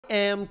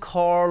am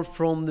Carl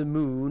from the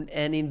moon,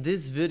 and in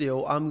this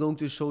video I'm going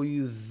to show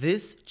you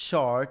this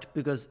chart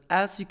because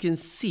as you can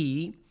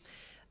see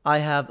I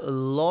have a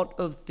lot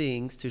of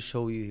things to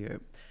show you here.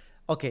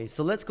 Okay,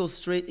 so let's go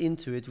straight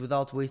into it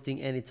without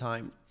wasting any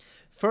time.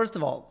 First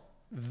of all,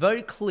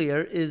 very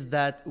clear is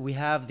that we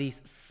have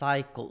these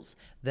cycles,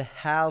 the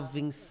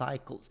halving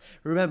cycles.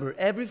 Remember,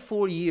 every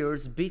 4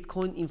 years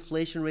Bitcoin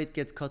inflation rate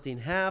gets cut in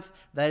half.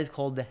 That is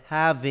called the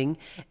halving,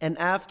 and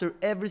after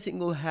every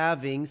single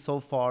halving so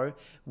far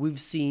we've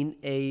seen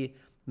a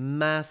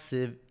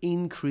massive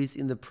increase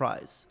in the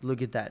price.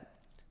 Look at that.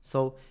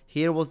 So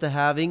here was the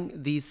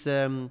halving. These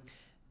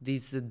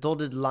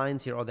dotted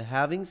lines here are the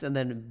halvings, and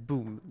then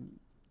boom,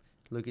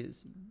 look at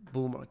this,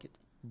 bull market,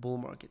 bull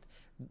market.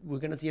 We're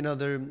gonna see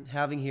another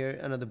halving here,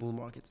 another bull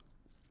market.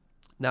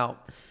 Now,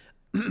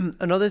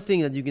 another thing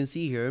that you can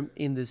see here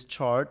in this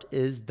chart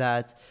is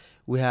that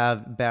we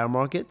have bear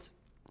market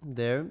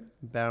there,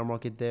 bear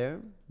market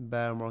there,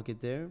 bear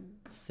market there,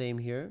 same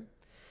here,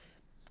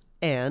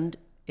 and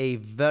a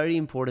very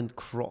important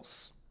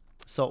cross.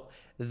 So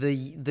the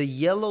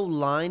yellow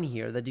line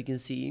here that you can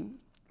see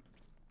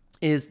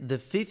is the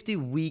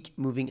 50-week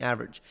moving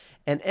average,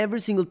 and every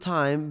single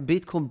time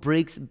Bitcoin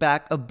breaks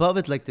back above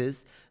it like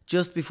this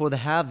just before the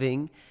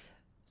halving,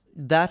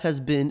 that has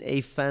been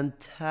a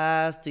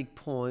fantastic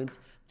point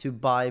to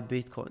buy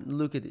Bitcoin.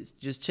 Look at this,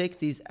 just check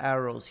these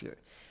arrows here.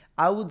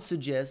 I would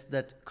suggest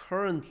that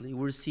currently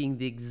we're seeing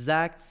the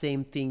exact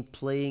same thing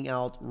playing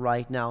out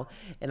right now,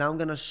 and I'm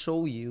gonna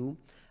show you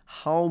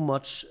how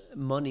much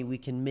money we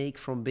can make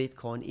from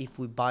Bitcoin if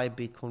we buy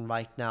Bitcoin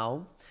right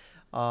now.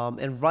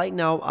 And right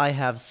now I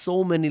have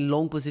so many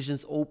long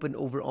positions open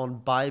over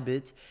on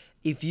Bybit.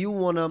 If you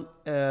want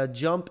to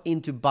jump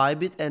into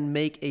Bybit and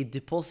make a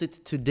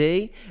deposit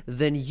today,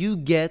 then you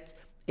get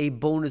a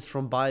bonus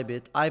from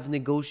Bybit. I've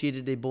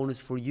negotiated a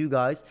bonus for you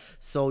guys,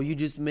 so you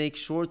just make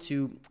sure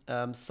to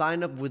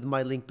sign up with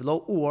my link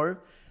below, or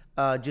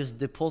just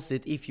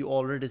deposit if you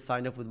already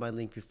signed up with my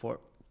link before.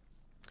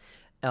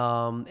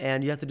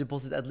 And you have to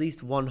deposit at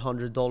least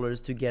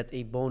 $100 to get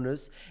a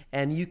bonus,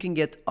 and you can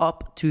get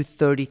up to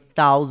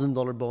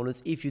 $30,000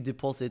 bonus if you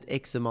deposit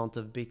X amount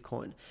of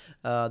Bitcoin.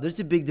 There's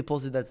a big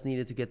deposit that's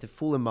needed to get the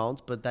full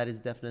amount, but that is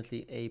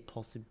definitely a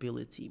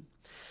possibility.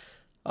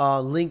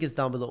 Link is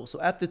down below.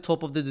 So at the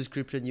top of the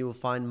description you will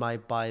find my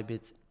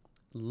Bybit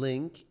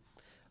link.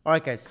 All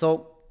right guys,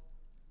 so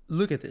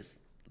look at this,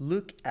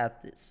 look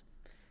at this.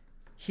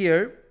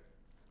 Here,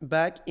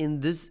 back in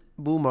this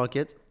bull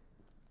market,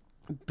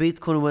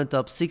 Bitcoin went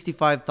up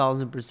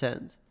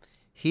 65,000%.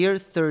 Here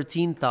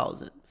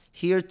 13,000.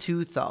 Here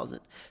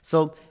 2,000.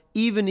 So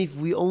even if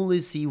we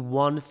only see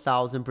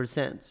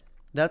 1,000%,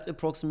 that's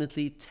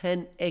approximately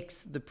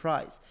 10x the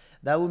price.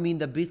 That would mean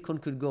that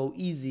Bitcoin could go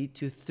easy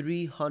to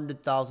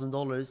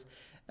 $300,000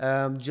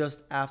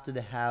 just after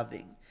the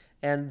halving.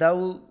 And that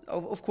will,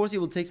 of course, it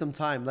will take some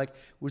time. Like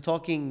we're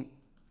talking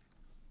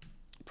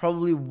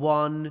probably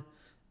one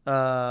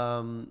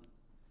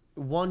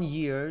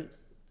year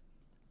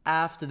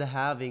after the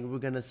halving, we're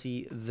gonna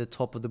see the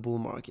top of the bull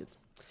market.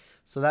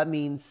 So that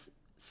means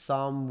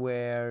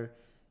somewhere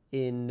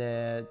in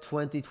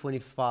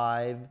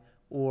 2025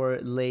 or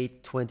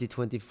late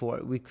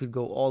 2024, we could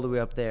go all the way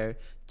up there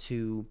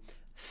to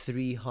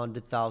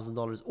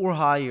 $300,000 or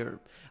higher.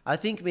 I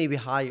think maybe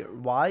higher.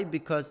 Why?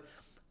 Because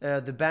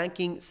the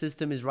banking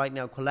system is right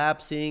now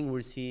collapsing. We're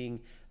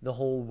seeing the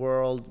whole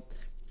world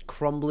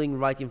crumbling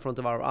right in front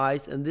of our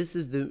eyes, and this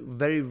is the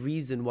very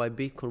reason why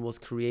Bitcoin was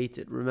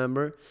created.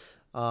 Remember?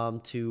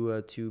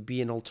 To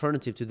be an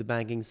alternative to the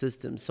banking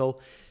system. So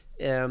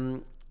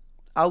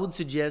I would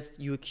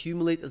suggest you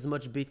accumulate as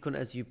much Bitcoin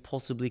as you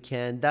possibly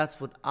can. That's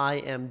what I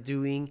am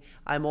doing.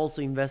 I'm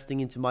also investing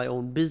into my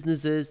own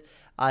businesses.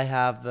 I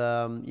have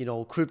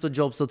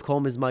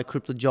cryptojobs.com is my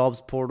crypto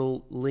jobs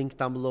portal, link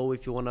down below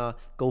if you want to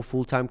go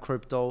full-time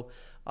crypto.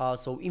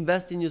 So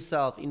invest in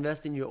yourself,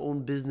 invest in your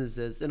own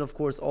businesses, and of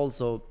course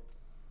also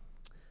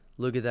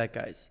look at that,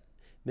 guys.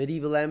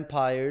 Medieval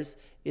Empires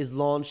is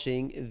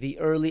launching the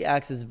early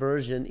access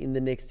version in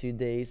the next few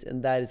days,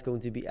 and that is going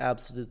to be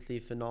absolutely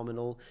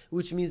phenomenal,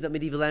 which means that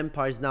Medieval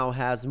Empires now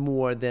has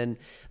more than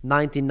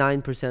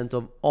 99%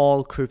 of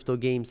all crypto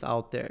games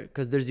out there,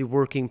 because there's a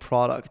working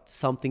product,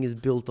 something is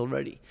built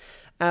already.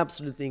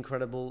 Absolutely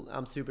incredible.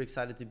 I'm super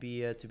excited to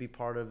be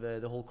part of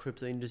the whole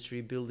crypto industry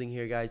building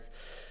here, guys.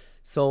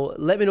 So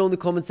let me know in the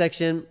comment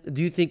section,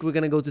 do you think we're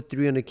gonna go to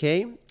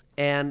 300k?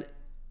 And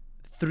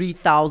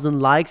 3,000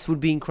 likes would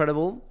be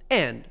incredible.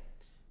 And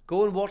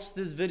go and watch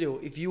this video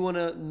if you want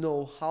to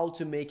know how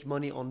to make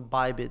money on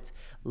Bybit.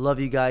 Love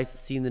you guys.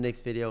 See you in the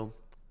next video.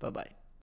 Bye bye.